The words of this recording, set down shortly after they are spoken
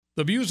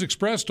The views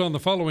expressed on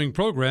the following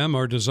program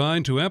are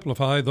designed to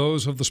amplify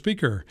those of the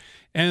speaker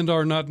and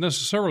are not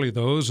necessarily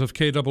those of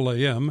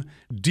KAAM,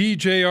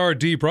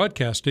 DJRD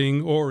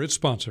Broadcasting, or its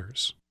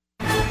sponsors.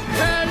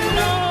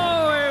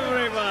 Hello,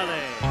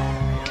 everybody!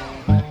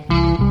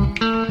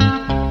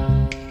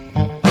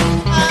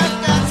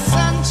 I've got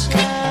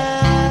sunshine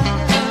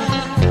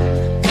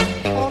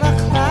on a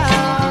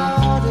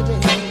cloudy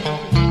day.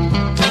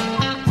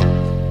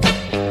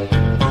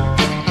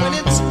 When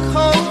it's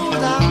cold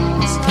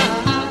outside,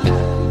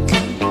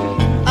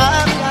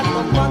 I've got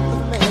the month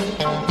of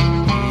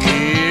May.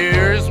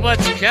 Here's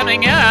what's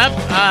coming up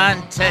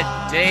on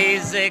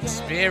today's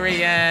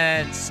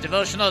experience.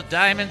 Devotional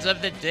Diamonds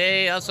of the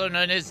Day, also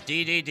known as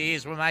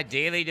DDDs, where my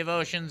daily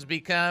devotions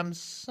become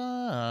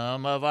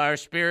some of our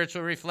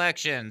spiritual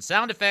reflections.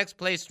 Sound effects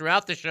placed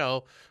throughout the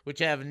show, which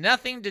have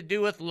nothing to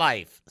do with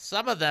life.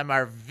 Some of them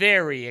are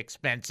very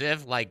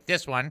expensive, like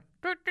this one,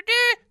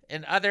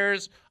 and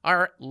others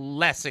are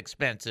less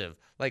expensive,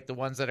 like the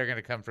ones that are going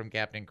to come from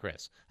Captain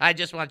Chris. I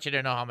just want you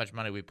to know how much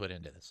money we put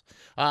into this.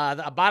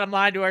 The bottom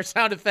line to our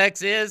sound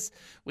effects is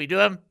we do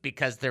them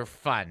because they're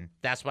fun.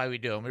 That's why we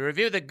do them. We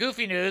review the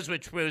goofy news,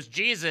 which proves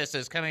Jesus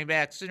is coming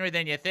back sooner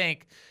than you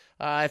think.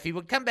 If he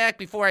would come back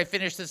before I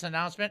finish this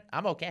announcement,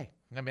 I'm okay.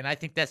 I mean, I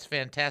think that's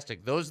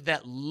fantastic. Those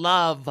that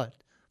love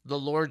the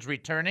Lord's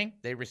returning,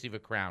 they receive a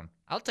crown.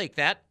 I'll take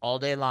that all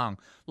day long.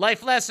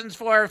 Life lessons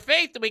for our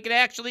faith that we can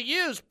actually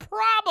use.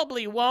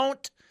 Probably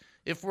won't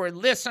if we're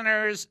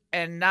listeners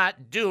and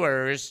not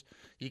doers.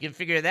 You can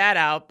figure that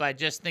out by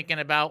just thinking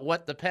about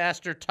what the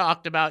pastor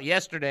talked about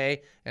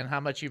yesterday and how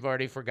much you've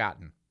already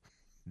forgotten.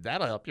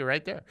 That'll help you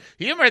right there.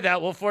 Humor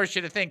that will force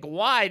you to think,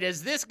 why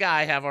does this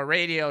guy have a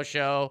radio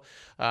show?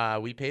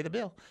 We pay the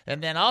bill.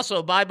 And then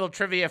also Bible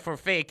trivia for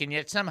fake, and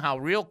yet somehow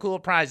real cool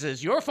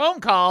prizes, your phone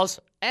calls,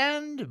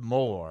 and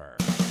more.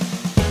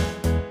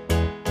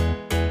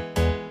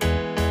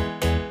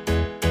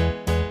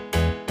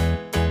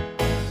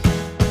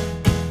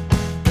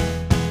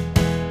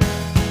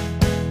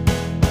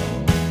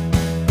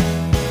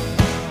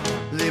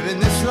 Living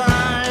this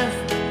life,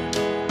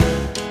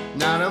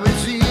 not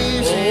always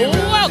easy.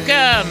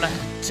 Welcome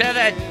to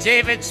the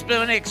David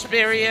Spoon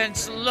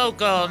Experience,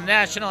 local,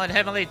 national, and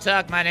heavenly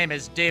talk. My name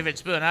is David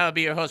Spoon. I will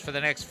be your host for the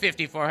next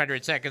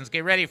 5,400 seconds.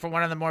 Get ready for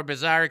one of the more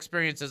bizarre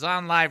experiences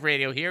on live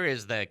radio. Here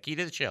is the key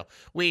to the show.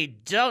 We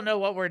don't know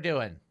what we're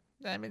doing.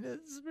 I mean, this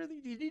is really,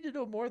 you need to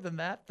know more than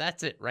that.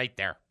 That's it right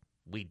there.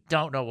 We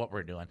don't know what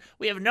we're doing.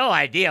 We have no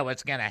idea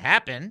what's going to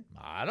happen.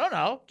 I don't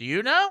know. Do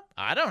you know?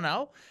 I don't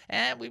know.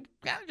 And we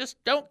kind of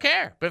just don't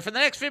care. But for the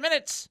next few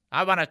minutes,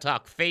 I want to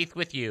talk faith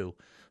with you.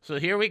 So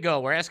here we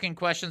go. We're asking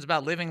questions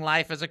about living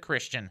life as a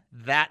Christian.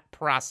 That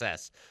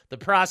process. The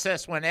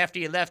process when after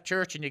you left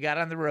church and you got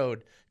on the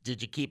road,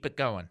 did you keep it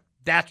going?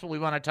 That's what we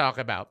want to talk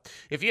about.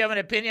 If you have an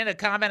opinion, a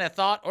comment, a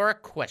thought, or a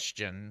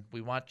question, we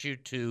want you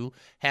to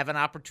have an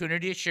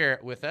opportunity to share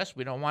it with us.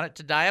 We don't want it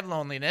to die of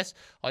loneliness.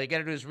 All you got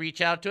to do is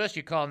reach out to us.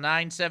 You call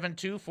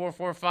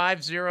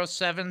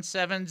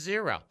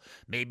 972-445-0770.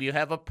 Maybe you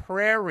have a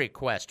prayer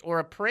request or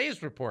a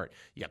praise report.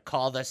 You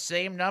call the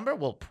same number.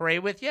 We'll pray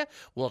with you.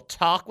 We'll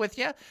talk with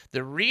you.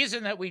 The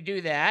reason that we do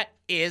that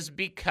is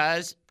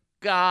because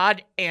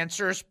God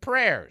answers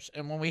prayers.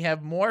 And when we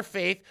have more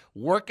faith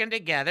working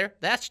together,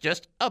 that's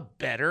just a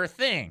better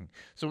thing.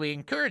 So we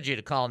encourage you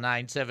to call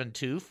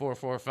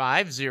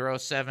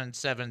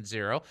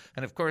 972-445-0770.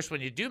 And of course,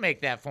 when you do make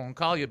that phone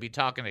call, you'll be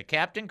talking to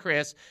Captain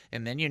Chris,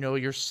 and then you know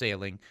you're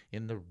sailing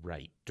in the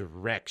right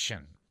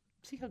direction.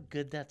 See how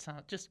good that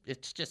sounds?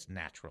 It's just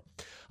natural.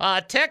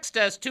 Text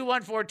us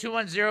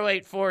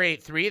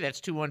 214-210-8483.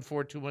 That's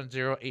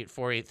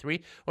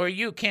 214-210-8483. Or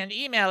you can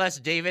email us,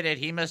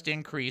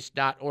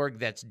 david@hemustincrease.org.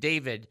 That's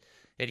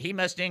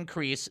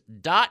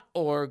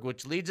david@hemustincrease.org,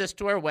 which leads us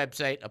to our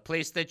website, a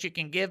place that you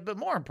can give, but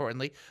more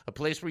importantly, a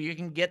place where you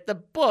can get the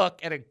book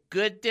at a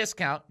good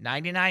discount,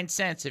 99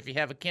 cents if you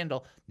have a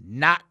Kindle.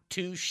 Not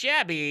too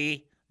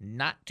shabby,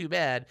 not too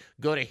bad.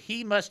 Go to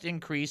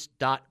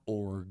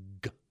hemustincrease.org.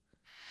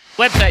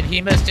 Website,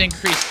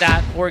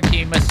 hemustincrease.org,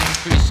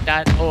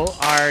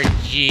 hemustincrease.org.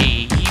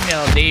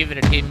 Email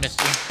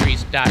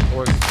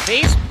david@hemustincrease.org.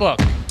 Facebook,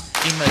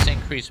 He Must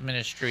Increase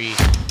Ministry.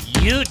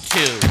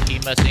 YouTube, He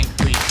Must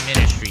Increase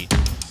Ministry.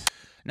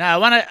 Now, I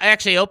want to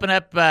actually open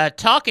up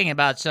talking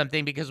about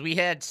something because we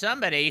had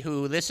somebody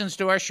who listens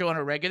to our show on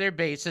a regular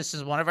basis,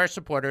 is one of our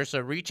supporters,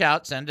 so reach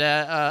out, send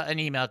an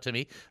email to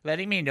me,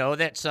 letting me know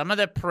that some of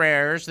the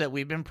prayers that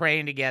we've been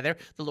praying together,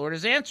 the Lord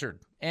has answered.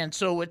 And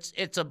so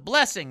it's a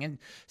blessing. And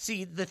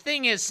see, the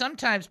thing is,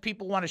 sometimes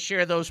people want to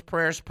share those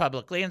prayers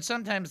publicly, and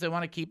sometimes they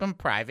want to keep them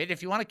private.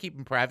 If you want to keep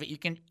them private, you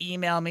can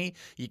email me.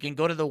 You can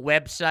go to the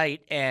website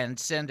and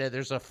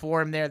there's a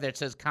form there that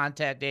says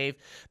Contact Dave.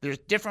 There's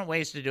different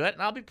ways to do it,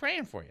 and I'll be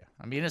praying for you.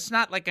 I mean, it's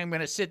not like I'm going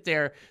to sit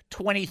there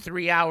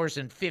 23 hours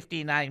and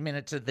 59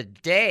 minutes of the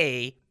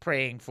day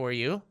praying for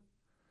you.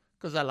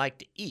 because I like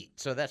to eat,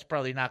 so that's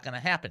probably not going to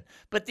happen.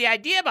 But the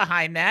idea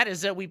behind that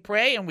is that we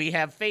pray and we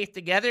have faith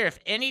together. If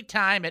any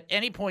time, at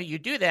any point you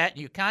do that,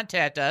 you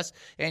contact us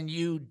and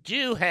you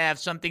do have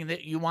something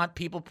that you want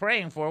people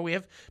praying for, we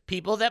have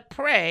people that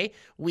pray.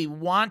 We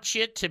want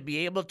you to be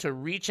able to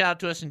reach out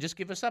to us and just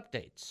give us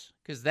updates,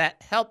 because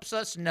that helps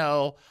us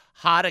know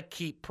how to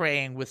keep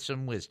praying with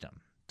some wisdom.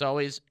 It's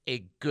always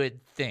a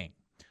good thing.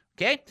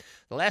 Okay,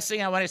 the last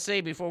thing I want to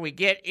say before we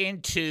get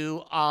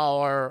into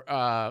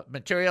our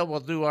material, we'll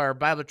do our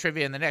Bible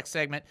trivia in the next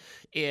segment,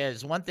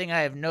 is one thing I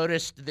have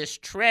noticed, this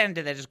trend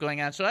that is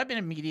going on. So I've been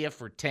in media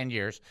for 10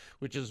 years,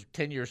 which is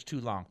 10 years too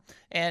long.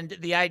 And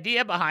the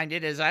idea behind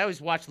it is I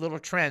always watch little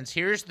trends.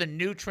 Here's the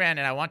new trend,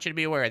 and I want you to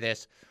be aware of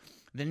this.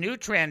 The new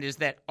trend is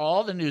that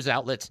all the news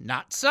outlets,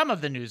 not some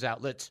of the news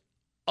outlets,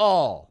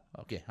 all,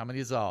 okay, how many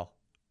is all?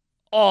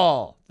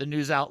 All the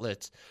news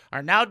outlets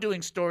are now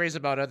doing stories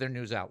about other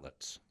news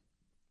outlets.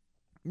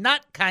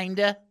 Not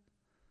kinda,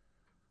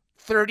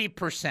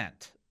 30%.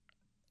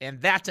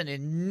 And that's an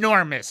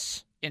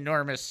enormous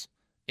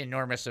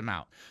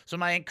amount. So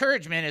my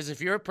encouragement is, if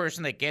you're a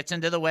person that gets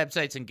into the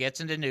websites and gets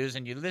into news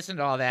and you listen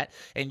to all that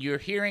and you're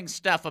hearing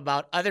stuff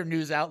about other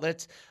news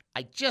outlets,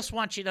 I just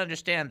want you to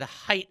understand the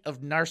height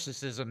of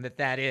narcissism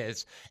that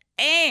is.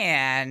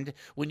 And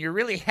when you're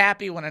really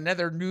happy when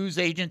another news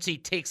agency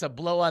takes a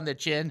blow on the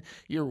chin,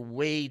 you're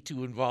way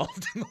too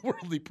involved in the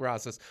worldly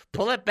process.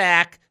 Pull it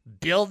back.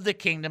 Build the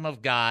kingdom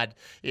of God.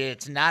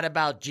 It's not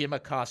about Jim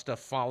Acosta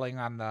falling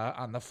on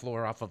the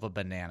floor off of a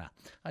banana.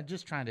 I'm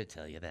just trying to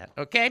tell you that.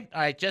 Okay?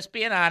 All right, just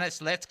being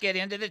honest. Let's get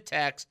into the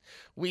text.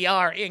 We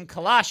are in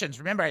Colossians.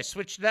 Remember, I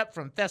switched it up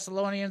from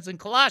Thessalonians and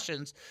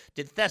Colossians.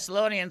 Did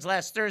Thessalonians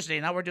last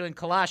Thursday. Now we're doing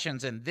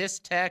Colossians, and this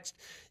text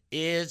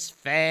is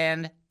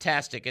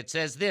fantastic. It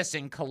says this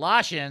in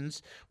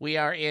Colossians. We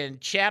are in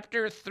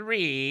chapter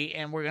 3,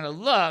 and we're going to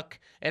look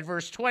at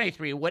verse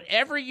 23.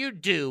 Whatever you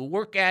do,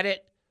 work at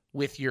it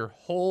with your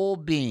whole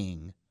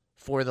being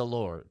for the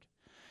Lord,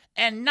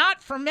 and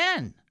not for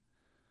men,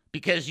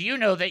 because you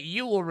know that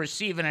you will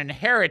receive an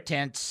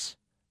inheritance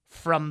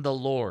from the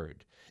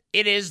Lord.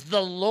 It is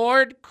the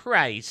Lord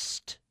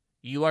Christ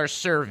you are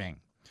serving.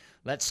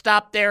 Let's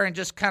stop there and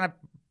just kind of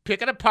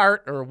pick it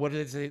apart, or what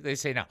do they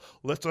say now?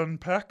 Let's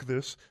unpack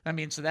this. I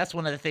mean, so that's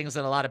one of the things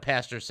that a lot of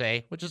pastors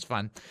say, which is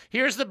fun.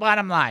 Here's the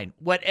bottom line.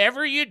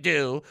 Whatever you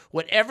do,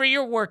 whatever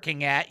you're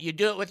working at, you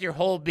do it with your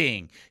whole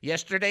being.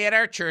 Yesterday at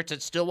our church,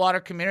 at Stillwater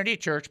Community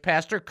Church,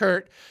 Pastor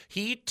Kurt,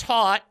 he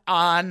taught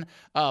on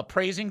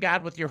praising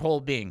God with your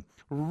whole being.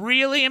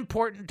 Really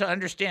important to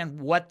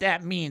understand what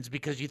that means,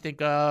 because you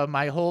think,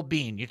 my whole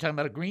being. You're talking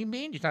about a green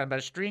bean? You're talking about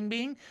a string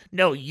bean?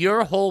 No,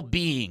 your whole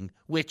being,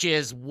 which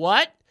is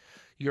what?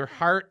 Your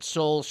heart,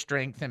 soul,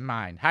 strength, and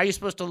mind. How are you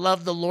supposed to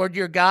love the Lord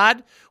your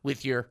God?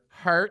 With your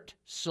heart,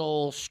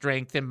 soul,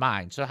 strength, and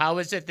mind. So how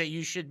is it that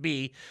you should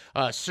be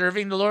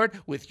serving the Lord?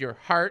 With your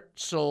heart,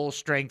 soul,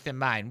 strength, and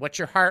mind. What's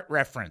your heart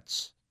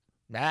reference?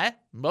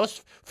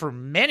 For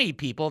many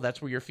people,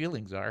 that's where your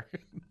feelings are.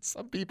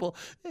 Some people...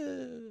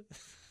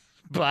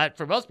 But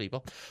for most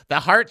people, the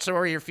heart's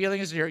or your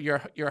feelings,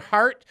 your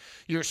heart,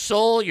 your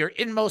soul, your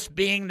inmost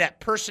being,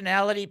 that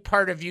personality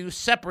part of you,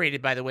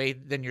 separated, by the way,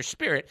 than your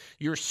spirit.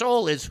 Your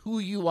soul is who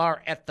you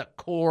are at the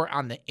core,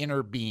 on the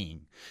inner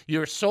being.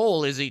 Your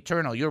soul is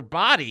eternal. Your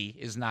body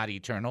is not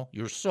eternal.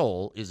 Your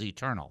soul is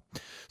eternal.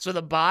 So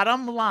the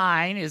bottom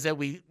line is that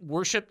we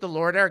worship the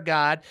Lord our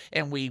God,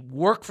 and we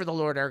work for the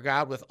Lord our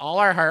God with all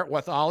our heart,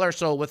 with all our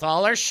soul, with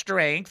all our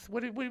strength.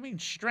 What do you mean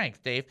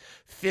strength, Dave?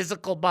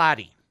 Physical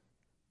body.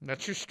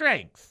 That's your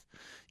strength.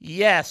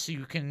 Yes,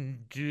 you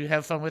can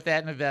have fun with that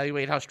and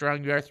evaluate how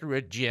strong you are through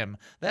a gym.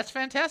 That's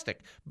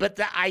fantastic. But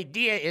the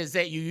idea is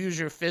that you use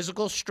your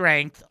physical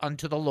strength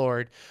unto the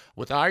Lord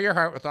with all your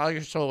heart, with all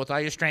your soul, with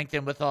all your strength,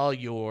 and with all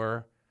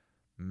your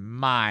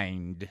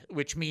mind,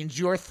 which means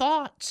your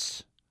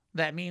thoughts.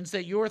 That means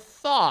that your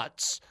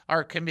thoughts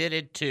are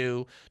committed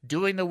to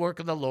doing the work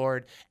of the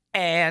Lord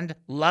and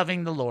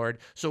loving the Lord.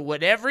 So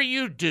whatever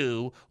you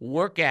do,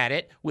 work at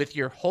it with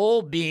your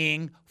whole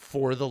being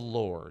for the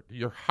Lord.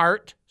 Your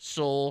heart,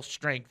 soul,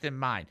 strength, and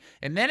mind.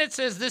 And then it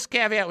says this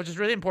caveat, which is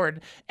really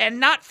important, and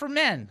not for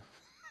men,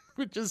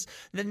 which is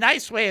the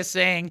nice way of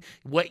saying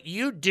what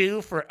you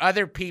do for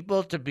other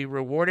people to be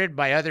rewarded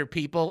by other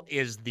people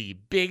is the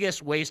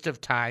biggest waste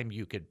of time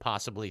you could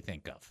possibly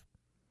think of.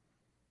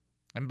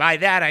 And by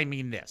that, I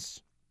mean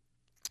this.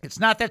 It's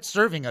not that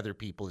serving other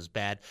people is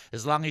bad,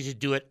 as long as you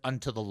do it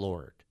unto the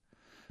Lord.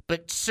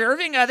 But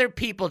serving other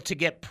people to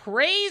get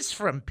praise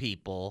from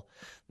people,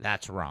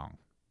 that's wrong.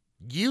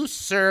 You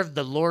serve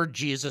the Lord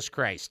Jesus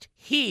Christ.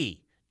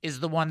 He is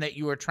the one that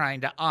you are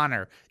trying to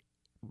honor.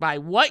 By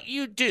what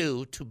you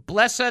do to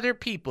bless other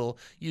people,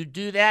 you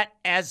do that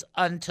as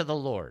unto the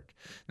Lord.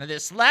 Now,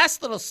 this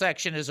last little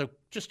section is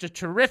just a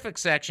terrific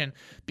section,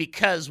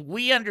 because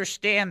we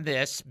understand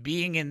this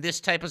being in this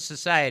type of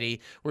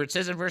society, where it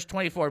says in verse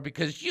 24,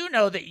 because you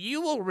know that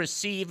you will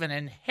receive an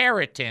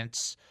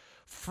inheritance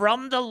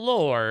from the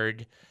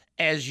Lord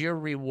as your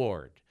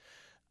reward.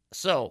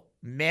 So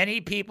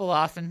many people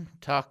often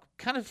talk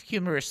kind of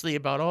humorously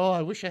about,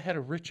 I wish I had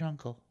a rich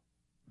uncle.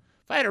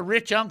 If I had a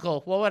rich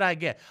uncle, what would I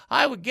get?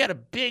 I would get a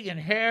big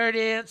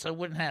inheritance. I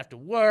wouldn't have to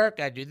work.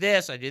 I do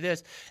this.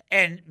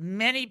 And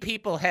many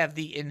people have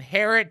the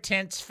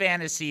inheritance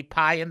fantasy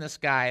pie in the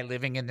sky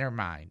living in their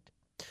mind.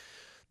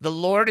 The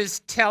Lord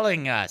is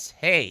telling us,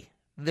 hey,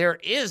 there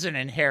is an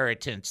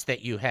inheritance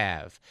that you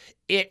have.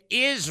 It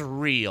is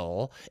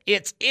real.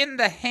 It's in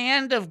the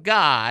hand of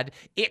God.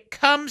 It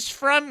comes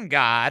from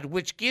God,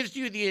 which gives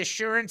you the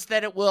assurance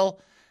that it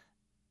will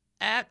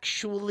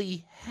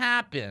actually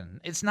happen.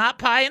 It's not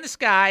pie in the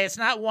sky. It's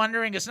not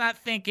wondering. It's not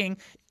thinking.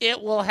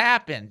 It will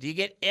happen. Do you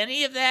get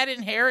any of that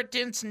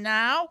inheritance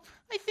now?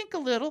 I think a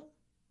little.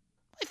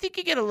 I think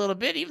you get a little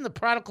bit. Even the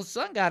prodigal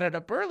son got it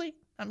up early.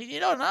 I mean, you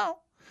don't know.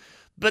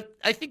 But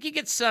I think you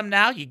get some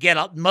now. You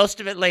get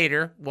most of it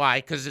later. Why?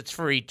 Because it's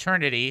for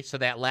eternity, so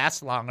that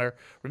lasts longer.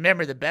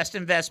 Remember, the best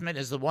investment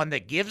is the one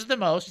that gives the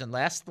most and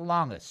lasts the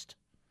longest.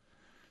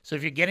 So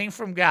if you're getting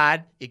from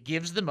God, it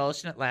gives the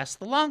most and it lasts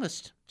the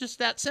longest. Just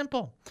that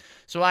simple.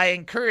 So I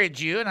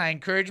encourage you, and I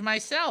encourage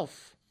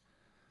myself.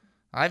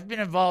 I've been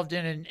involved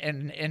in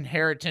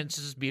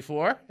inheritances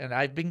before, and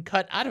I've been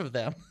cut out of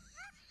them.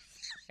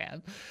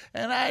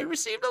 And I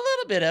received a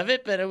little bit of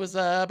it, but it was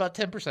about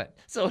 10%.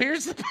 So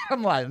here's the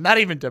bottom line. Not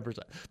even 10%,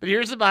 but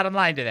here's the bottom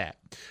line to that.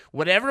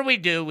 Whatever we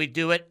do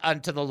it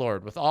unto the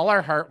Lord with all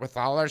our heart, with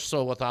all our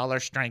soul, with all our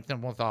strength,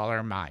 and with all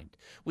our mind.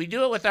 We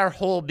do it with our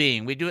whole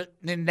being. We do it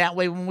in that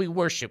way when we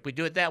worship. We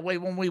do it that way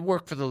when we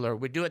work for the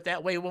Lord. We do it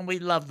that way when we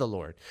love the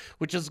Lord,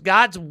 which is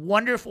God's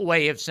wonderful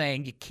way of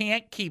saying you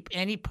can't keep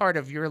any part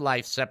of your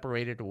life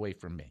separated away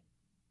from me.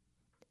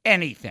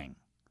 Anything.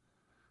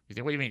 You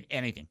think, what do you mean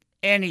anything?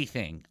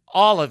 Anything,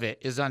 all of it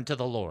is unto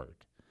the Lord.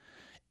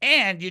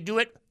 And you do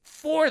it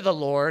for the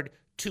Lord,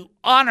 to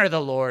honor the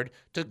Lord,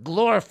 to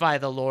glorify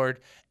the Lord,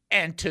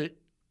 and to,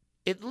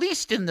 at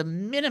least in the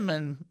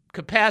minimum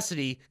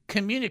capacity,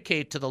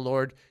 communicate to the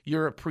Lord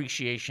your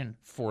appreciation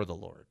for the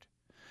Lord.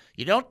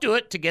 You don't do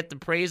it to get the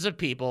praise of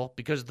people,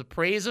 because the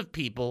praise of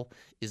people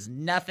is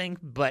nothing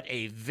but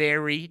a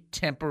very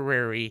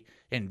temporary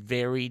and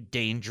very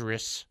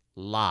dangerous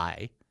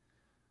lie.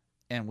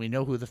 And we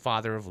know who the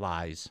father of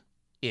lies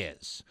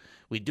is.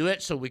 We do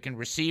it so we can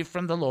receive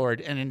from the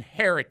Lord an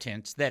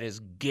inheritance that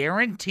is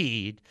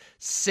guaranteed,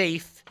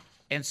 safe,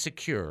 and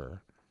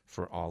secure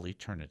for all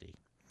eternity.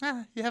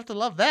 You have to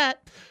love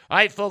that. All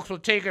right, folks, we'll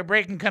take a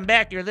break and come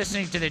back. You're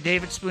listening to the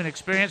David Spoon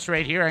Experience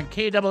right here on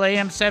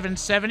KAAM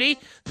 770,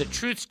 the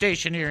truth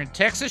station here in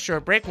Texas.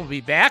 Short break. We'll be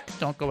back.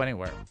 Don't go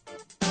anywhere.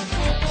 Most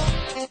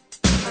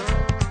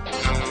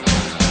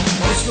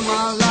of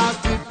my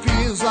life it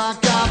feels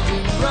like I've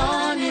been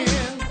running.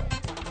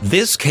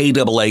 This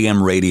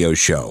KAAM radio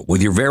show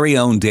with your very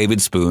own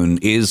David Spoon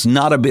is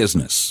not a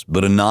business,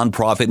 but a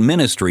nonprofit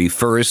ministry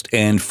first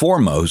and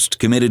foremost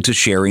committed to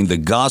sharing the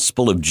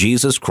gospel of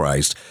Jesus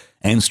Christ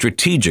and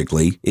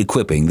strategically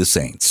equipping the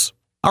saints.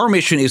 Our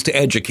mission is to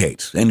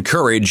educate,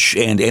 encourage,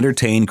 and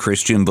entertain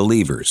Christian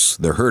believers,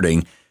 the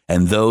hurting,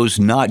 and those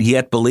not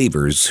yet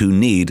believers who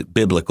need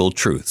biblical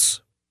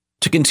truths.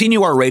 To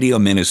continue our radio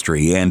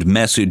ministry and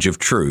message of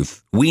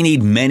truth, we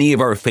need many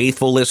of our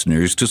faithful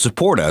listeners to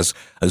support us,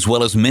 as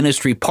well as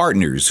ministry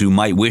partners who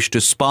might wish to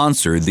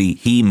sponsor the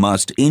He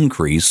Must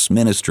Increase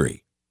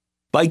ministry.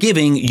 By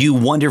giving, you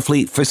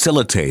wonderfully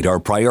facilitate our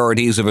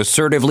priorities of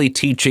assertively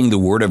teaching the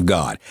Word of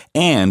God,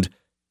 and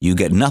you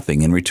get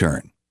nothing in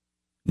return.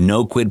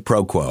 No quid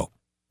pro quo.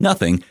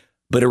 Nothing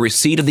but a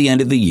receipt at the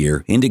end of the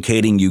year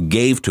indicating you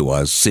gave to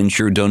us, since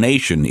your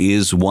donation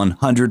is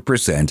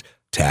 100%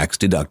 tax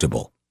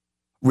deductible.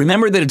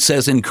 Remember that it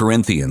says in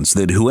Corinthians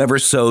that whoever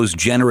sows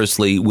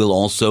generously will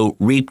also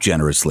reap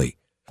generously.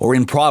 Or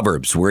in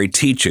Proverbs, where it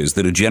teaches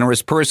that a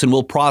generous person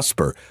will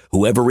prosper.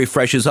 Whoever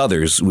refreshes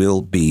others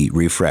will be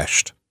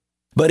refreshed.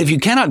 But if you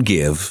cannot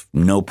give,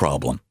 no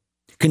problem.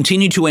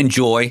 Continue to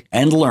enjoy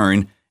and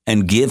learn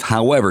and give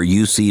however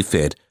you see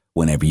fit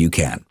whenever you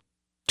can.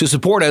 To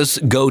support us,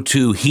 go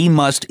to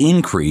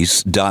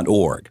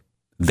HeMustIncrease.org.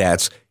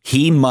 That's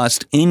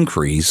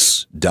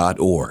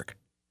HeMustIncrease.org.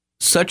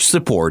 Such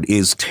support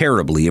is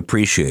terribly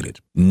appreciated,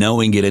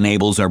 knowing it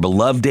enables our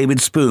beloved David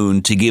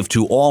Spoon to give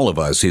to all of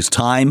us his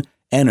time,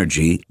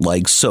 energy,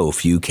 like so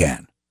few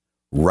can.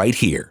 Right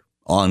here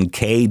on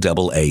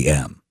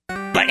KAAM.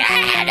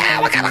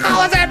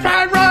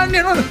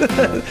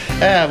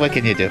 What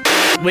can you do?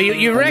 Well,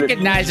 you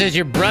recognize as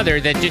your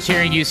brother that just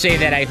hearing you say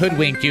that I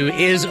hoodwinked you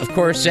is, of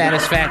course,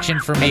 satisfaction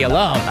for me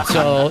alone.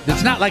 So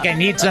it's not like I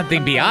need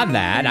something beyond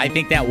that. I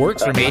think that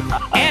works for me.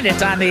 And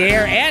it's on the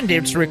air and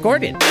it's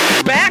recorded.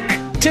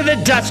 Back to the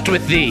dust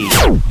with thee.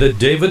 The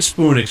David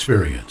Spoon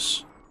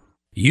Experience.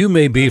 You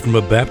may be from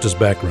a Baptist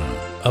background,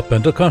 a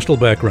Pentecostal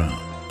background,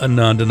 a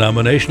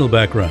non-denominational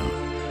background.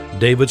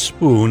 David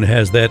Spoon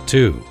has that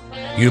too.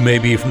 You may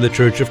be from the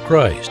Church of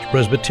Christ,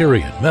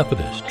 Presbyterian,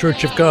 Methodist,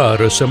 Church of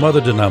God, or some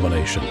other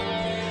denomination.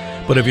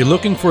 But if you're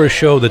looking for a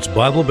show that's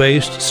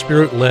Bible-based,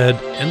 Spirit-led,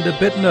 and a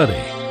bit nutty,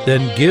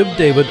 then give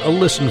David a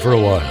listen for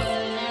a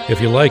while. If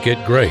you like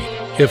it, great.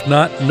 If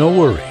not, no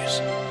worries.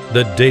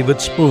 The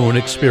David Spoon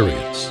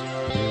Experience.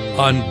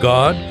 on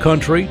God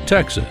Country,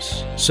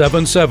 Texas,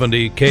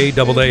 770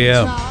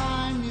 KAAM.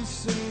 Time you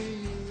say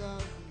you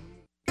love me.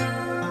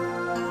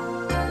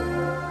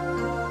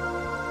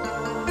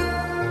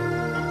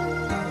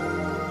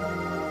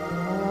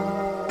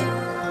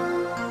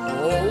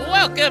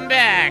 Welcome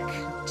back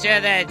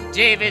to the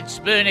David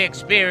Spoon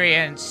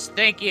Experience.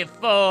 Thank you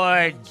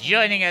for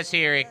joining us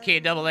here at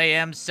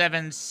KAAM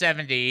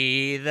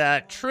 770,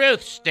 the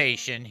truth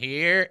station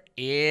here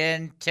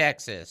in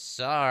Texas.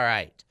 All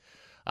right.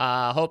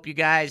 Hope you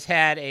guys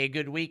had a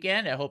good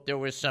weekend. I hope there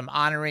was some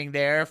honoring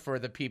there for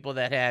the people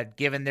that had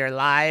given their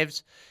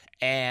lives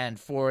and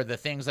for the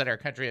things that our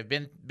country have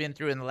been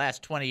through in the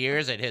last 20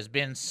 years. It has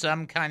been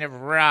some kind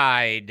of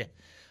ride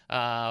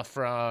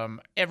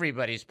from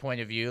everybody's point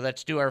of view.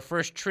 Let's do our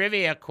first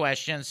trivia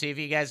question. See if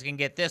you guys can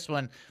get this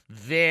one.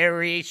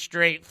 Very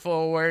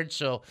straightforward,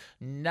 so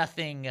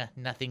nothing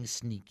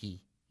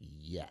sneaky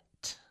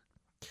yet.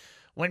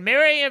 When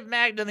Mary of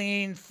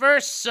Magdalene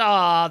first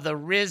saw the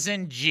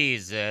risen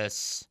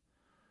Jesus,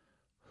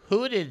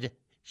 who did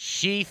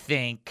she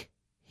think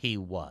he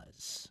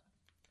was?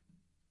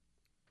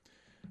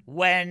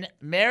 When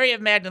Mary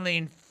of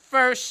Magdalene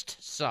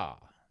first saw.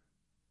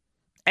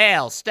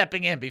 Al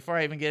stepping in before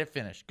I even get it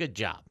finished. Good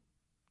job.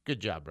 Good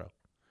job, bro.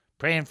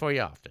 Praying for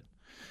you often.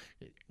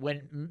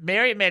 When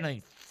Mary of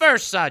Magdalene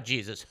first saw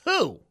Jesus,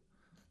 who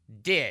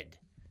did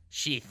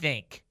she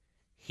think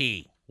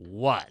he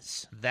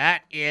was?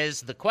 That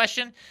is the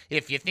question.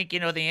 If you think you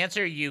know the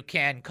answer, you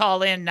can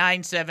call in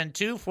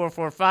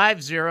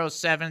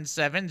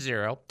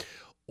 972-445-0770,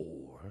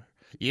 or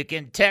you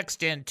can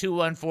text in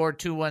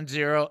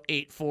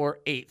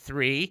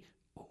 214-210-8483,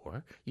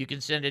 or you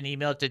can send an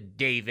email to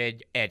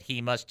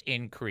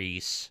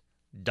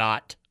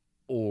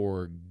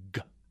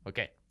david@hemustincrease.org.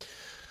 Okay.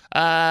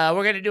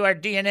 We're going to do our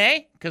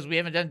DNA because we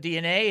haven't done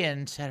DNA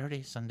in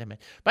Saturday, Sunday.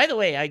 By the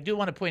way, I do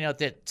want to point out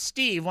that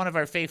Steve, one of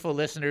our faithful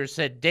listeners,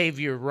 said, Dave,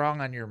 you're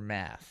wrong on your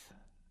math.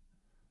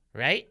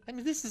 Right? I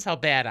mean, this is how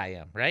bad I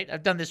am, right?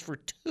 I've done this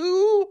for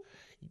 2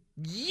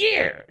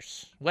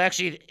 years. Well,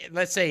 actually,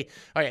 let's say,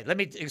 all right, let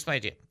me explain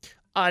it to you.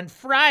 On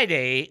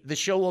Friday, the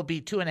show will be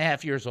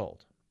 2.5 years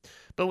old.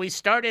 But we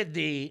started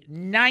the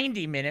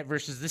 90-minute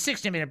versus the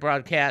 60-minute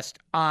broadcast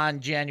on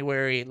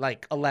January,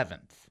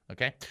 11th,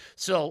 okay?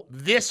 So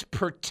this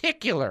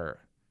particular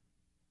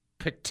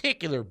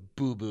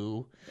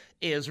boo-boo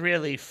is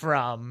really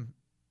from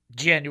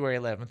January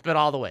 11th, but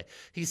all the way.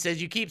 He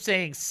says, you keep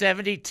saying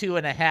 72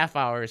 and a half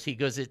hours. He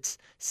goes, it's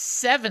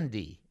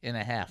 70 and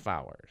a half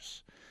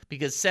hours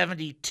because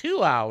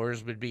 72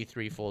 hours would be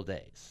 3 full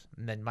days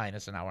and then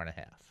minus an hour and a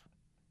half.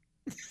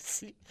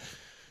 See?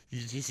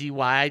 You see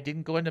why I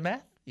didn't go into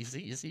math? You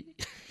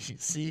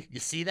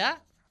see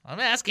that? I'm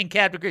asking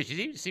Captain Grace.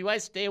 You see why I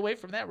stay away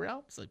from that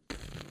realm? It's like,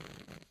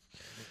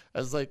 I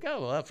was like,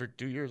 oh, well, for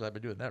 2 years I've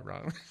been doing that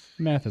wrong.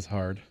 Math is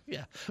hard.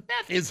 Yeah,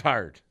 math is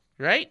hard,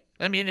 right?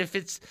 I mean, if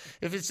it's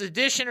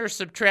addition or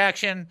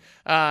subtraction,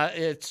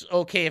 it's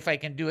okay if I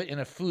can do it in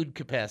a food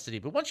capacity.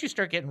 But once you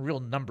start getting real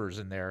numbers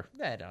in there,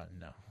 I don't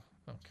know.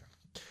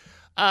 Okay.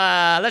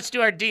 Let's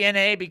do our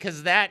DNA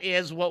because that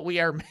is what we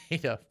are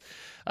made of.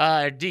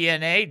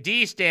 DNA.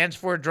 D stands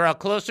for draw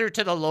closer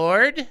to the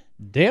Lord.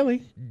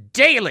 Daily.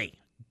 Daily.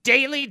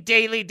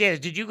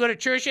 Did you go to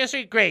church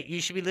yesterday? Great.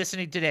 You should be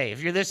listening today.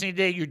 If you're listening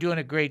today, you're doing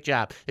a great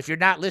job. If you're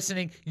not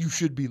listening, you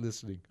should be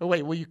listening. Oh,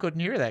 wait. Well, you couldn't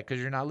hear that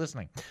because you're not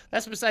listening.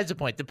 That's besides the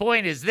point. The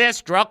point is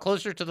this. Draw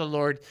closer to the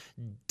Lord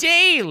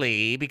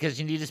daily because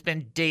you need to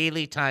spend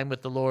daily time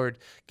with the Lord.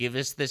 Give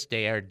us this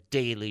day our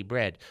daily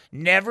bread.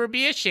 Never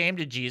be ashamed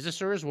of Jesus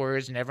or his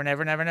words. Never.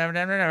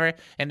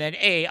 And then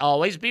A,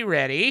 always be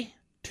ready.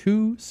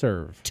 To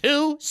serve,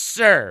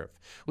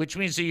 which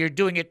means that you're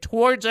doing it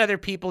towards other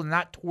people,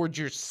 not towards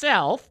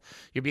yourself.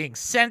 You're being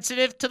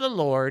sensitive to the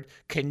Lord,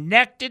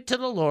 connected to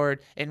the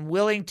Lord, and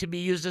willing to be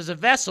used as a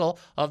vessel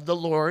of the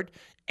Lord,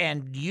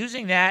 and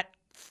using that,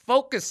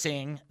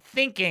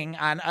 thinking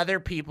on other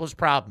people's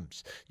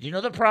problems. You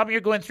know the problem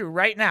you're going through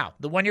right now,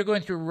 the one you're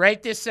going through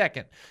right this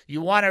second.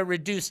 You want to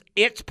reduce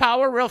its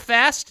power real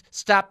fast?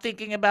 Stop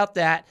thinking about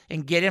that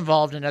and get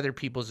involved in other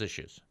people's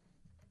issues.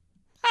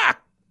 Ha!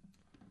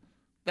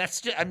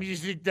 That's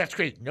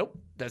crazy. Nope,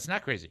 that's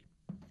not crazy.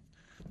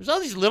 There's all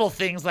these little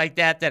things like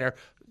that are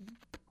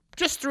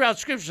just throughout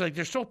Scripture. Like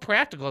they're so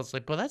practical. It's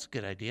like, well, that's a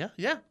good idea.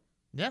 Yeah,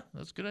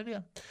 that's a good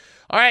idea.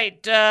 All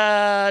right,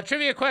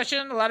 trivia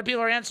question. A lot of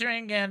people are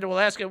answering, and we'll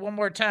ask it one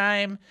more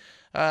time.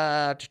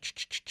 When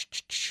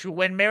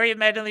Mary of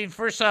Magdalene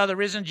first saw the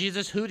risen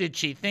Jesus, who did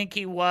she think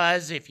he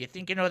was? If you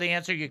think you know the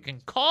answer, you can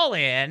call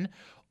in.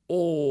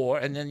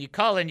 And then you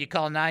call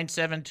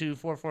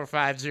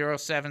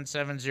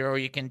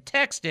 972-445-0770. You can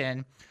text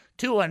in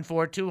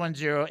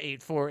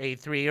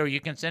 214-210-8483, or you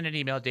can send an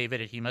email,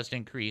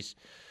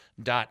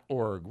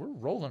 david@hemustincrease.org. We're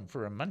rolling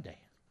for a Monday.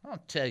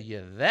 I'll tell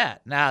you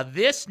that. Now,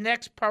 this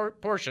next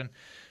portion,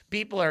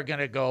 people are going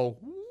to go,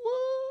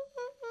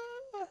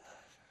 what?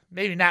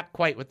 Maybe not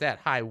quite with that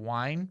high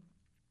whine,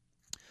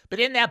 but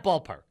in that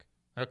ballpark.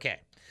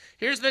 Okay.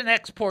 Here's the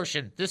next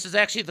portion. This is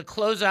actually the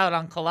closeout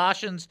on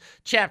Colossians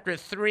chapter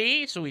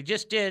 3. So we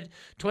just did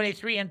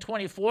 23 and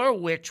 24,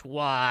 which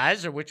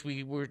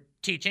we were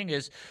teaching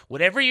is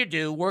whatever you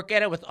do, work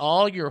at it with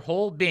all your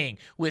whole being,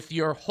 with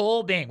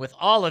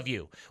all of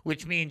you,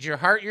 which means your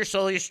heart, your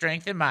soul, your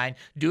strength, and mind.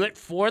 Do it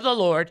for the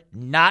Lord,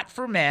 not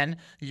for men.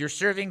 You're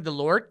serving the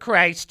Lord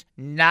Christ,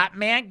 not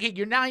man.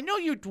 I know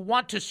you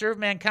want to serve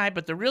mankind,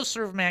 but the real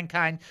serve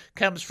mankind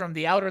comes from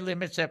the Outer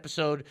Limits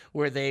episode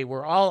where they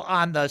were all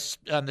on the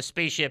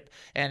spaceship,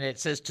 and it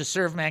says to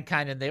serve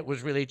mankind, and it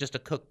was really just a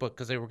cookbook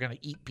because they were going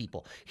to eat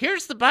people.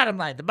 Here's the bottom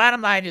line. The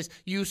bottom line is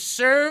you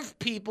serve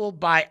people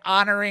by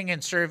honoring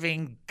and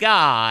serving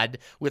God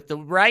with the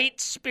right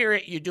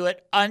spirit. You do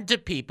it unto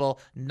people,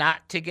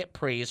 not to get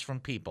praise from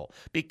people.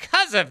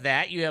 Because of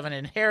that, you have an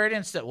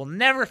inheritance that will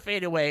never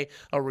fade away,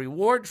 a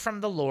reward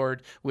from the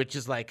Lord, which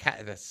is like,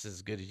 that's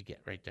as good as you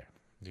get right there.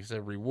 It's a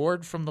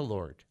reward from the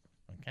Lord.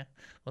 Okay,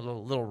 a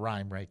little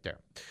rhyme right there.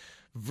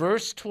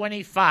 Verse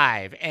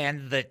 25,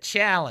 and the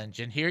challenge,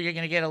 and here you're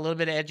going to get a little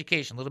bit of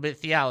education, a little bit of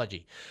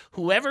theology.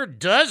 Whoever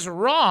does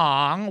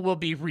wrong will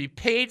be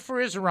repaid for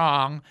his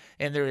wrong,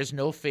 and there is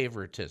no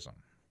favoritism.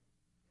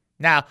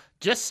 Now,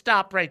 just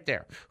stop right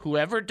there.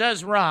 Whoever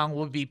does wrong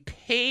will be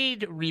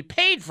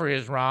repaid for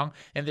his wrong,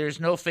 and there's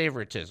no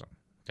favoritism.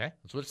 Okay?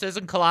 That's what it says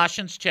in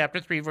Colossians chapter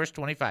 3, verse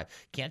 25.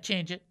 Can't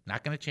change it.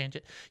 Not going to change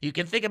it. You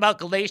can think about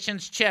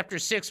Galatians chapter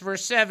 6,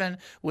 verse 7,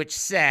 which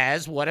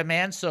says, what a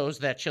man sows,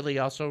 that shall he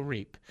also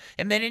reap.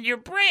 And then in your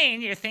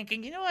brain, you're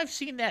thinking, I've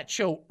seen that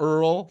show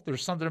Earl.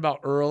 There's something about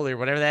Earl or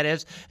whatever that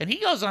is. And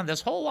he goes on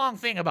this whole long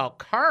thing about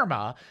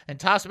karma and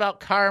talks about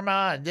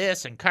karma and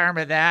this and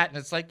karma that. And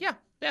it's like, yeah,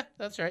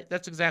 that's right.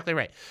 That's exactly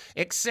right.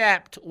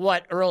 Except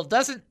what Earl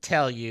doesn't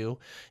tell you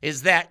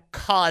is that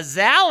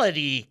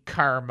causality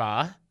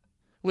karma,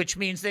 which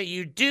means that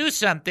you do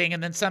something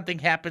and then something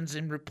happens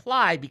in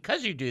reply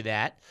because you do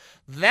that,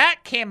 that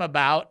came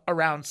about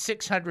around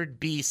 600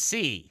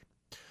 BC.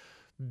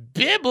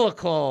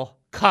 Biblical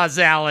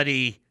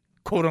causality,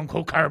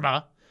 quote-unquote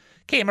karma,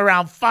 came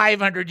around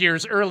 500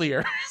 years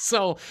earlier.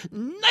 So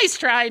nice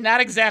try.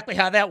 Not exactly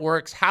how that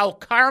works. How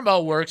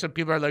karma works, and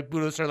people are like,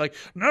 Buddhists are like,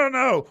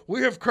 no,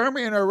 we have karma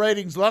in our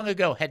writings long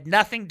ago. Had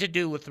nothing to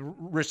do with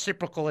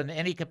reciprocal in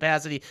any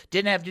capacity.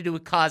 Didn't have to do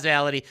with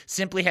causality.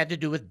 Simply had to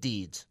do with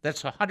deeds.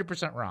 That's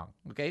 100% wrong.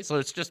 Okay, so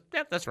it's just,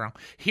 that's wrong.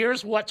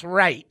 Here's what's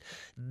right.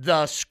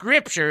 The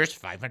scriptures,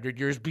 500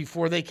 years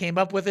before they came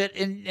up with it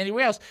in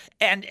anywhere else,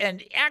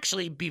 and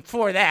actually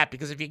before that,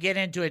 because if you get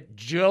into it,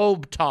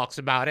 Job talks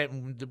about it,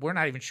 and we're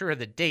not even sure of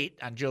the date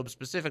on Job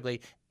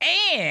specifically.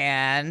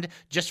 And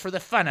just for the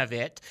fun of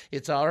it,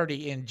 it's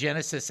already in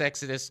Genesis,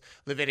 Exodus,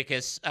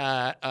 Leviticus,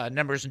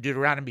 Numbers, and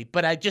Deuteronomy.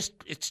 But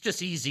it's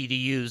just easy to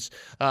use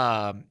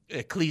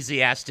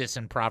Ecclesiastes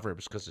and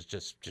Proverbs because it's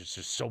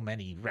just so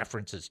many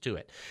references to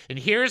it. And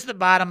here's the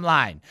bottom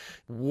line: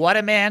 what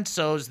a man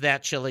sows,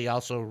 that shall he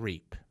also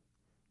reap.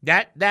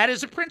 That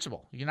is a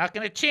principle. You're not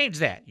going to change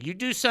that. You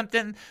do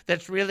something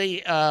that's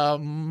really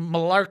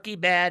malarkey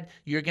bad,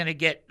 you're going to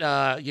get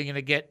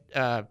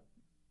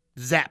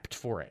zapped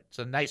for it. It's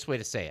a nice way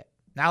to say it.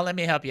 Now let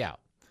me help you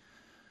out.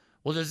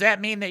 Well, does that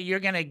mean that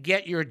you're going to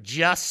get your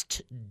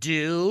just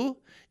due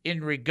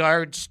in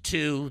regards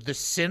to the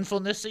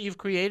sinfulness that you've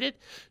created?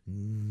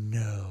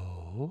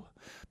 No.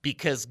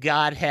 Because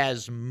God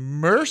has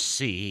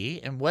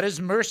mercy, and what is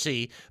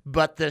mercy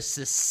but the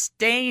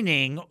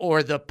sustaining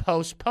or the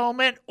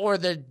postponement or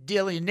the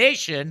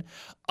delineation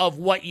of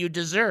what you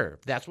deserve?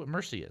 That's what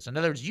mercy is. In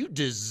other words, you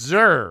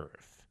deserve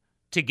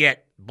to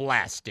get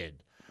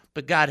blasted,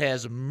 but God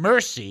has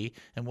mercy.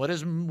 And what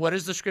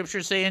does the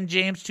scripture say in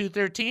James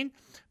 2:13?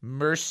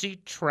 Mercy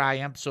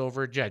triumphs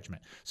over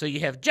judgment. So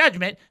you have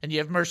judgment and you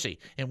have mercy.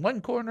 In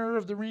one corner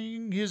of the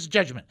ring is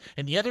judgment,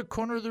 and the other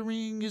corner of the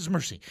ring is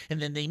mercy.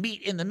 And then they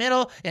meet in the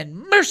middle, and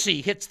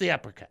mercy hits the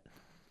uppercut.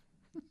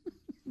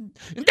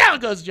 And down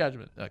goes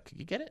judgment.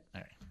 You get it?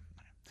 All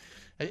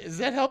right. Is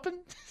that helping?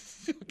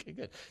 Okay,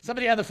 good.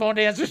 Somebody on the phone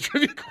to answer a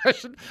trivia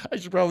question. I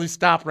should probably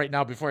stop right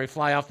now before I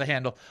fly off the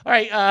handle. All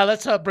right,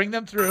 let's bring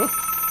them through.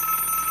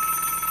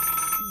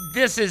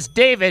 This is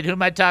David. Who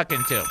am I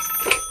talking to?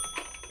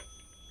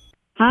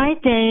 Hi,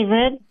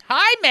 David.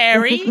 Hi,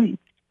 Mary.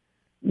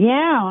 Yeah,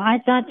 I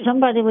thought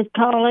somebody would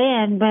call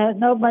in, but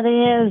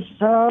nobody is,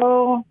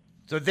 so...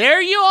 So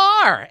there you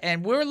are,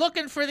 and we're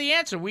looking for the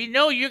answer. We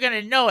know you're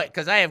going to know it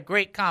because I have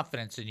great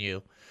confidence in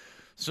you.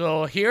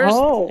 So here's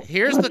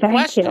the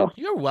question. You.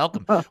 You're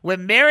welcome.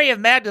 When Mary of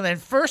Magdalene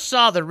first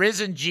saw the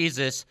risen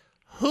Jesus,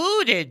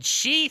 who did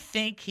she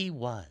think he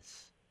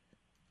was?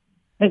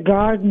 The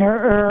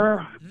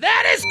gardener.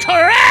 That is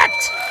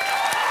correct!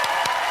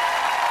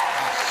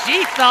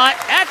 She thought,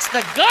 that's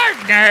the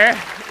gardener.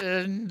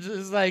 And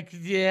it's like,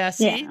 yeah,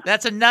 see? Yeah.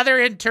 That's another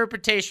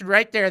interpretation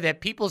right there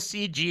that people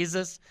see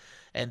Jesus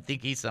and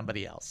think he's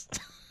somebody else.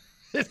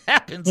 It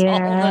happens all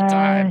the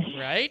time,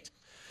 right?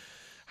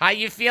 How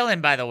you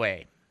feeling, by the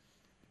way?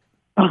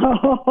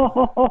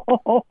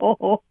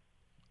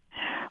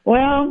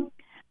 Well,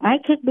 I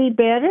could be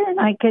better and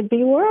I could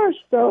be worse.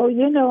 So,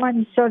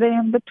 I'm sort of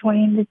in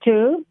between the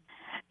two.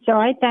 So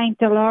I thank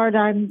the Lord.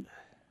 I'm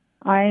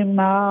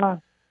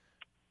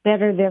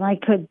better than I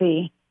could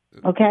be.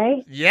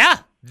 Okay? Yeah,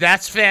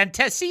 that's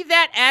fantastic. See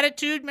that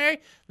attitude, Mary?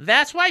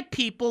 That's why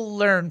people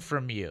learn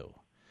from you.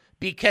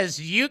 Because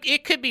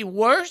it could be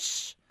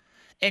worse,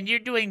 and you're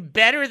doing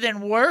better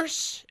than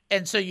worse,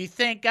 and so you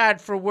thank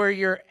God for where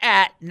you're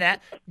at,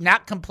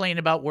 not complain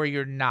about where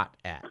you're not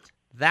at.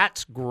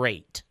 That's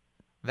great.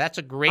 That's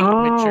a great,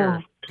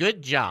 mature,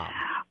 good job.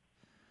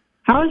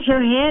 How's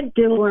your head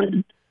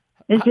doing?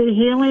 Is it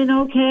healing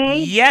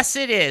okay? Yes,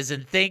 it is,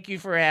 and thank you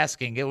for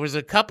asking. It was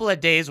a couple of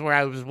days where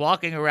I was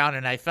walking around,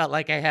 and I felt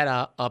like I had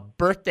a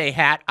birthday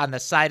hat on the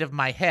side of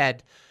my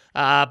head,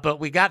 but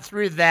we got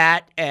through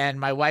that, and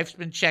my wife's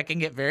been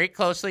checking it very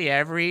closely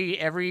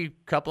every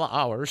couple of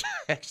hours,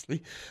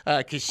 actually,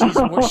 because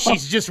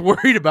she's just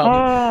worried about me.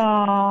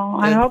 Oh,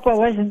 I hope it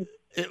wasn't.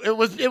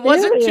 It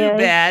wasn't too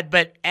bad,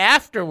 but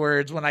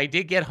afterwards, when I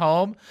did get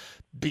home,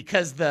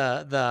 because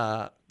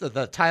the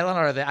Tylenol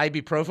or the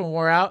ibuprofen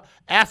wore out,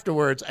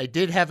 afterwards I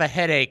did have a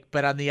headache,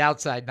 but on the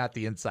outside, not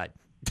the inside.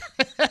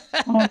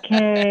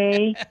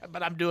 Okay.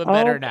 But I'm doing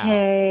better now.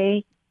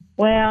 Okay.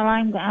 Well,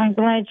 I'm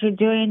glad you're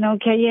doing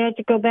okay. You had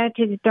to go back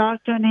to the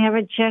doctor and have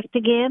it checked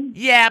again?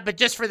 Yeah, but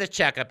just for the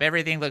checkup.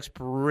 Everything looks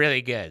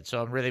really good,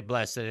 so I'm really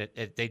blessed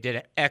that they did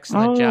an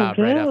excellent job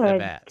right off the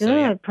bat. Good. So,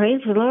 yeah.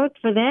 Praise the Lord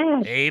for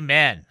that.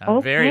 Amen.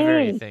 I'm very,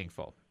 very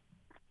thankful.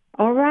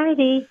 All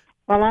righty.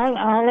 Well,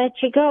 I'll let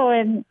you go,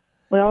 and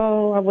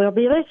we'll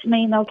be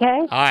listening, okay?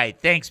 All right.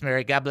 Thanks,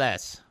 Mary. God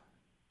bless.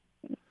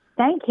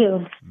 Thank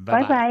you.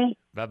 Bye-bye. Bye-bye.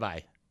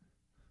 Bye-bye.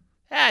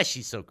 Ah,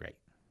 she's so great.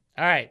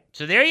 All right,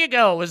 so there you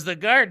go. It was the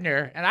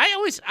gardener, and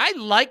I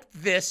liked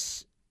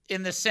this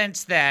in the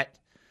sense that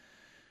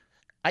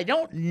I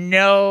don't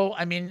know.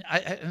 I mean,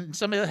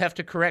 somebody will have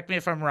to correct me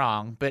if I'm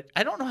wrong, but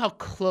I don't know how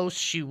close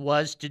she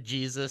was to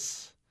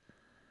Jesus.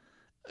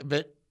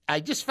 But I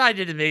just find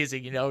it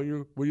amazing. You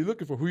know, what are you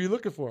looking for? Who are you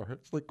looking for?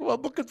 It's like, well,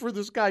 I'm looking for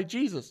this guy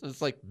Jesus. And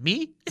it's like,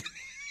 me?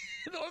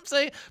 You know what I'm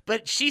saying?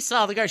 But she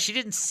saw the guy. She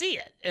didn't see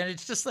it, and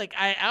it's just like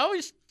I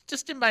always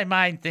just in my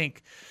mind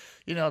think.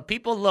 You know,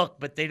 people look,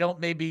 but they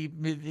don't maybe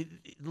the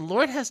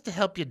Lord has to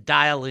help you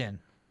dial in.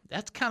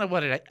 That's kind of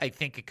what I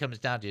think it comes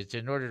down to. It's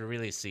in order to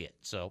really see it.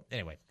 So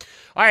anyway.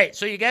 All right.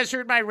 So you guys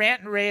heard my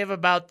rant and rave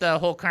about the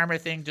whole karma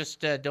thing. Just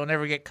don't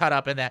ever get caught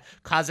up in that.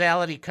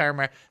 Causality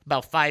karma,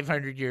 about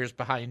 500 years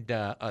behind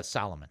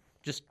Solomon.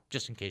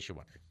 Just in case you're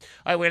wondering.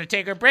 All right, we're going to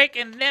take our break,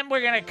 and then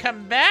we're going to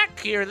come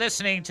back. You're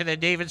listening to the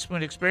David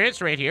Spoon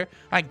Experience right here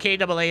on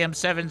KAAM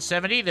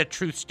 770, the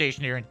truth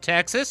station here in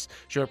Texas.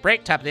 Short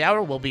break, top of the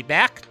hour. We'll be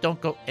back.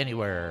 Don't go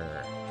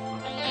anywhere.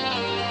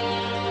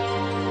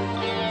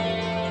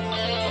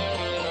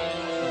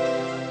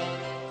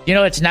 You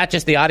know, it's not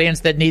just the audience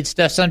that needs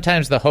stuff.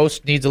 Sometimes the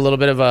host needs a little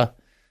bit of a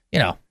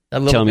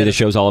little Telling me the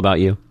show's all about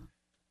you.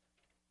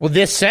 Well,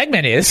 this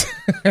segment is.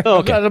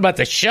 Okay. Not about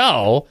the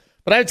show.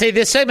 But I would say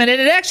this segment, and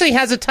it actually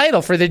has a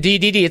title for the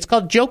DDD. It's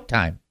called Joke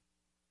Time.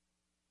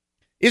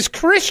 Is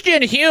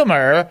Christian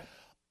humor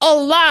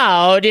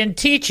allowed in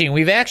teaching?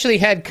 We've actually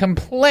had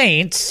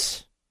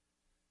complaints.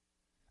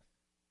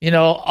 You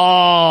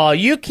know,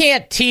 you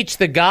can't teach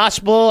the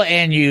gospel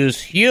and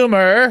use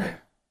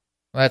humor.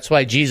 That's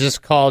why Jesus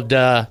called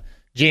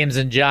James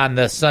and John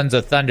the sons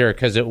of thunder,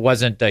 because it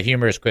wasn't a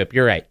humorous quip.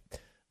 You're right.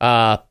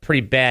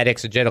 Pretty bad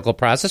exegetical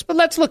process, but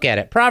let's look at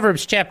it.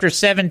 Proverbs chapter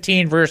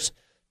 17, verse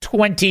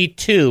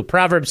 22.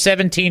 Proverbs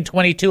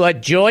 17:22. A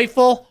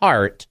joyful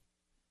heart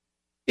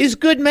is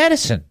good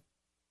medicine.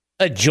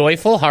 A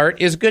joyful heart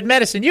is good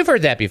medicine. You've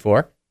heard that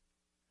before.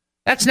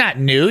 That's not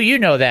new. You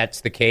know that's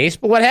the case.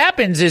 But what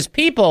happens is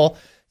people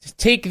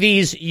take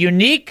these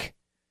unique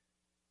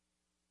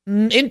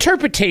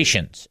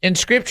interpretations in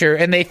Scripture,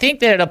 and they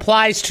think that it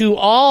applies to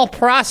all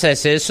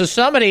processes. So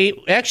somebody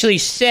actually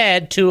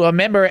said to a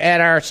member at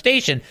our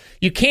station,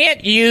 you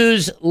can't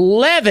use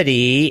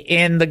levity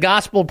in the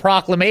gospel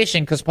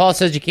proclamation because Paul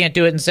says you can't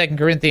do it in 2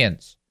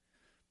 Corinthians.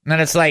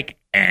 And it's like,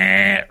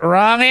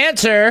 wrong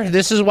answer.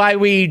 This is why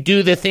we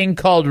do the thing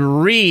called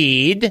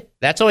read.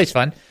 That's always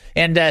fun.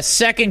 And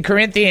 2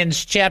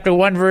 Corinthians chapter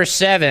 1, verse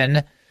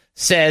 7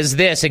 says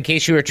this, in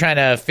case you were trying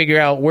to figure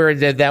out where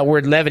did that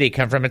word levity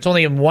come from. It's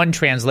only in one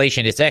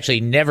translation. It's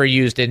actually never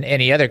used in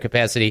any other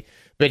capacity.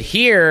 But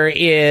here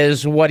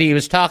is what he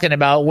was talking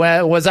about.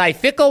 Was I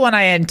fickle when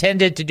I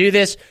intended to do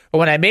this? Or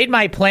when I made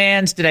my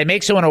plans, did I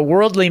make so in a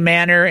worldly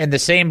manner in the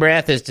same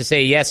breath as to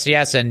say yes,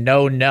 yes, and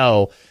no,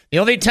 no? The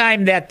only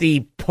time that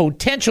the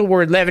potential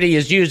word levity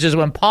is used is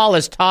when Paul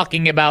is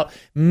talking about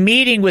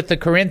meeting with the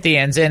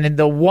Corinthians, and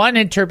the one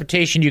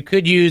interpretation you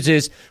could use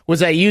is,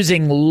 was I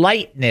using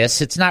lightness?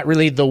 It's not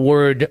really the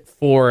word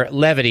for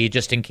levity,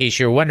 just in case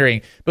you're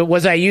wondering, but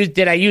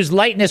did I use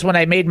lightness when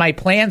I made my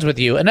plans with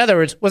you? In other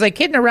words, was I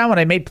kidding around when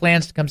I made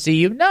plans to come see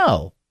you?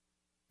 No.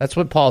 That's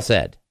what Paul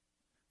said.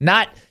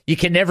 Not, you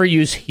can never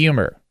use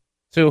humor.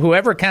 So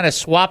whoever kind of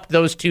swapped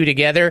those two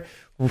together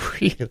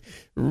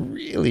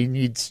really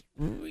needs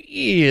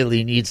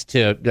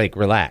to like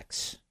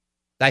relax.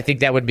 I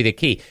think that would be the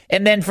key.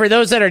 And then for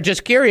those that are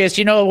just curious,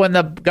 when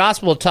the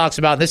gospel talks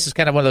about, and this is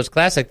kind of one of those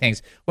classic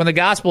things, when the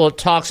gospel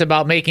talks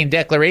about making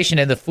declaration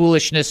in the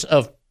foolishness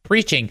of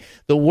preaching,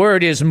 the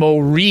word is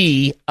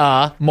moria,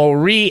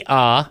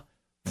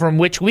 from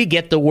which we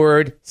get the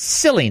word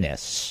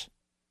silliness.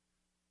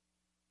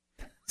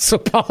 So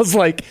Paul's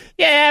like,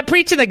 yeah,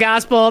 preaching the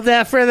gospel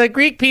for the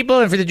Greek people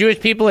and for the Jewish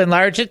people in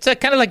large, it's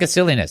kind of like a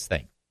silliness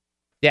thing.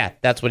 Yeah,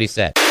 that's what he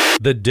said.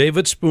 The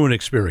David Spoon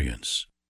Experience.